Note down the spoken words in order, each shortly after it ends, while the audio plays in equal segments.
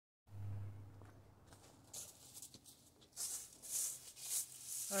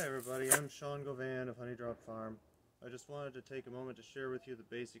Hi everybody, I'm Sean Govan of Honeydrop Farm. I just wanted to take a moment to share with you the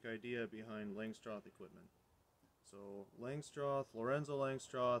basic idea behind Langstroth equipment. So Lorenzo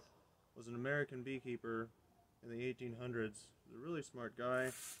Langstroth was an American beekeeper in the 1800s. He was a really smart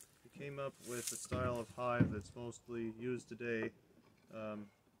guy. He came up with the style of hive that's mostly used today,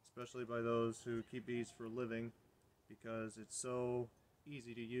 especially by those who keep bees for a living, because it's so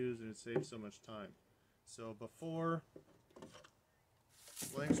easy to use and it saves so much time. So before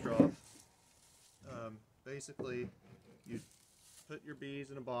Langstroth, basically you put your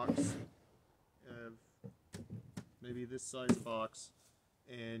bees in a box, maybe this size box,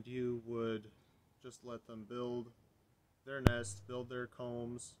 and you would just let them build their nest, build their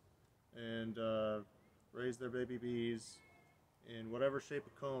combs, and raise their baby bees in whatever shape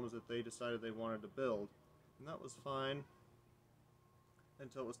of combs that they decided they wanted to build. And that was fine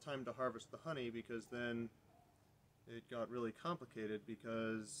until it was time to harvest the honey, because then it got really complicated,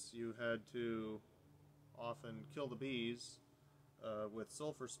 because you had to often kill the bees with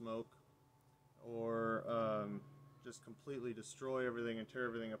sulphur smoke, or just completely destroy everything and tear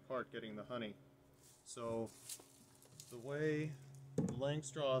everything apart getting the honey. So the way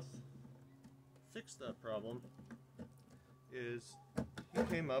Langstroth fixed that problem is he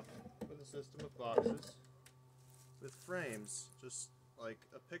came up with a system of boxes with frames, just like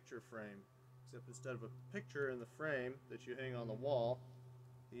a picture frame, except instead of a picture in the frame that you hang on the wall,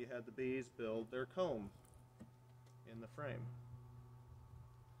 he had the bees build their comb in the frame.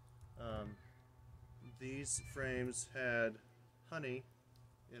 These frames had honey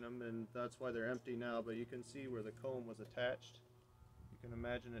in them, and that's why they're empty now, but you can see where the comb was attached. You can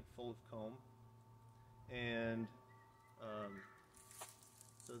imagine it full of comb. And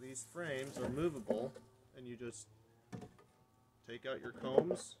so these frames are movable, and you just take out your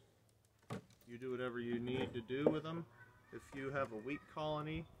combs. You do whatever you need to do with them. If you have a weak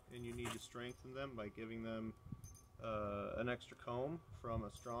colony and you need to strengthen them by giving them an extra comb from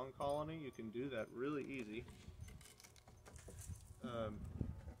a strong colony, you can do that really easy.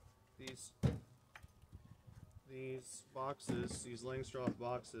 These boxes, these Langstroth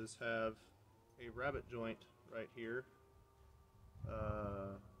boxes, have a rabbet joint right here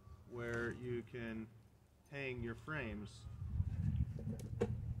where you can hang your frames.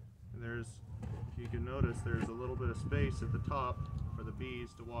 And there's, if you can notice, there's a little bit of space at the top for the bees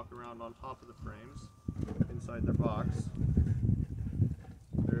to walk around on top of the frames inside their box.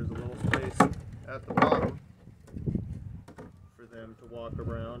 There's a little space at the bottom for them to walk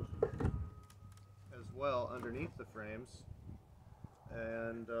around as well underneath the frames.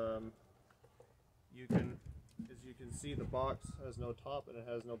 And as you can see, the box has no top and it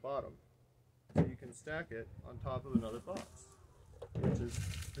has no bottom. So you can stack it on top of another box, which is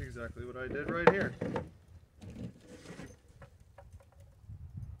exactly what I did right here.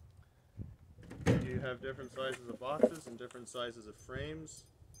 You have different sizes of boxes and different sizes of frames.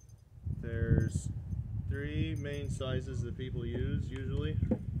 There's three main sizes that people use usually.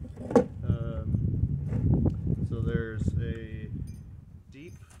 So there's a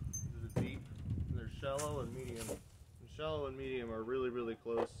deep, and there's shallow and medium. And shallow and medium are really, really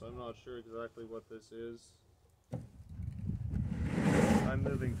close. I'm not sure exactly what this is. I'm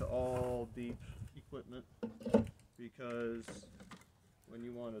moving to all deep equipment because when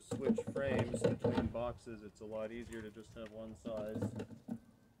you want to switch frames between boxes, it's a lot easier to just have one size.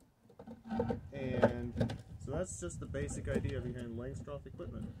 And so that's just the basic idea behind Langstroth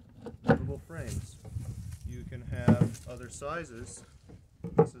equipment. Movable frames. You can have other sizes.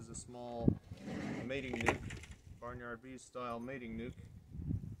 This is a small mating nuke, barnyard bee style mating nuke,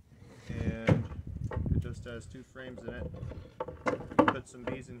 and it just has two frames in it. You put some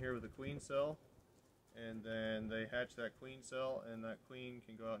bees in here with a queen cell, and then they hatch that queen cell, and that queen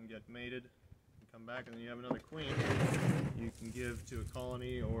can go out and get mated and come back, and then you have another queen you can give to a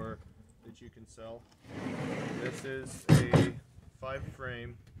colony or that you can sell. This is a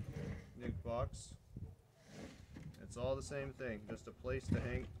 5-frame nuke box. It's all the same thing, just a place to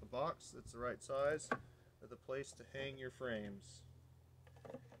hang a box that's the right size with a place to hang your frames.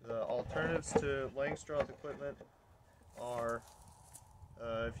 The alternatives to Langstroth equipment are,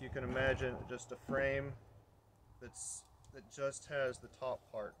 if you can imagine, just a frame that just has the top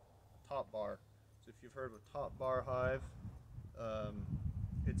part, top bar. So if you've heard of a top bar hive,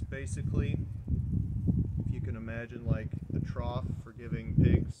 it's basically, if you can imagine, like the trough for giving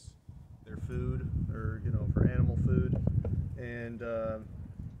pigs their food, or for animal food, and a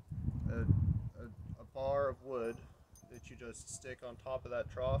bar of wood that you just stick on top of that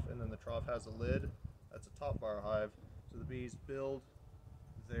trough, and then the trough has a lid. That's a top bar hive. So the bees build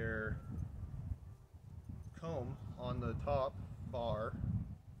their comb on the top bar,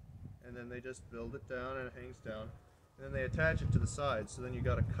 then they just build it down and it hangs down. And then they attach it to the sides, so then you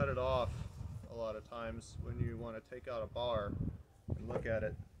got to cut it off a lot of times when you want to take out a bar and look at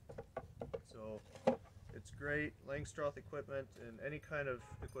it. So it's great. Langstroth equipment and any kind of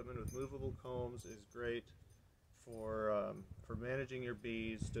equipment with movable combs is great for managing your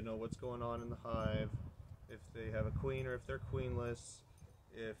bees, to know what's going on in the hive, if they have a queen or if they're queenless,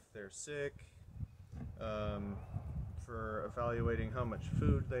 if they're sick, for evaluating how much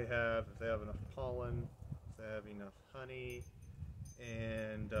food they have, if they have enough pollen, if they have enough honey,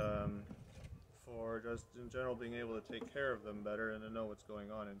 and for just in general being able to take care of them better and to know what's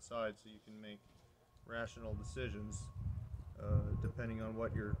going on inside, so you can make rational decisions depending on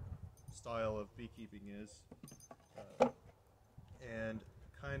what your style of beekeeping is, and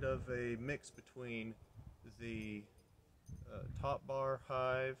kind of a mix between the top bar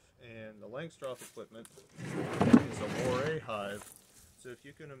hive and the Langstroth equipment is a Moray hive. So if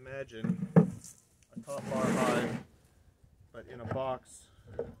you can imagine a top bar hive but in a box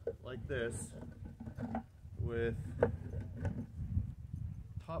like this with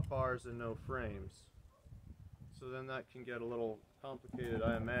top bars and no frames. So then that can get a little complicated,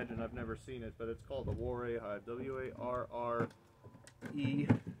 I imagine. I've never seen it, but it's called the Warre hive, W-A-R-R-E,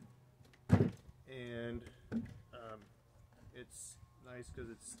 and it's nice because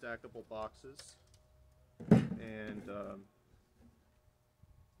it's stackable boxes, and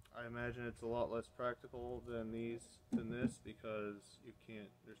I imagine it's a lot less practical than this because you can't,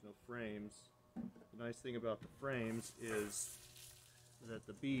 there's no frames. The nice thing about the frames is that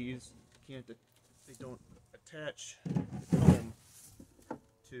the bees they don't attach the comb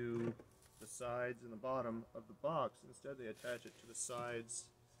to the sides and the bottom of the box. Instead, they attach it to the sides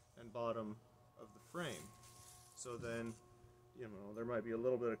and bottom of the frame. So then, you know, there might be a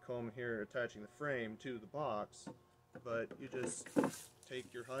little bit of comb here attaching the frame to the box, but you just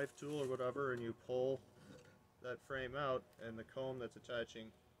take your hive tool or whatever and you pull that frame out, and the comb that's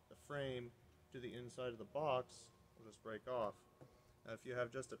attaching the frame to the inside of the box will just break off. Now, if you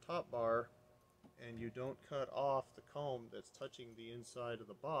have just a top bar and you don't cut off the comb that's touching the inside of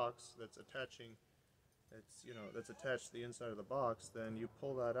the box, that's attached to the inside of the box, then you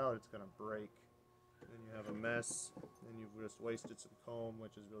pull that out, it's going to break. Then you have a mess, and you've just wasted some comb,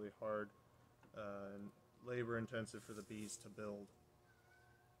 which is really hard and labor intensive for the bees to build.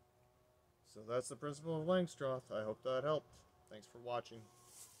 So that's the principle of Langstroth. I hope that helped. Thanks for watching.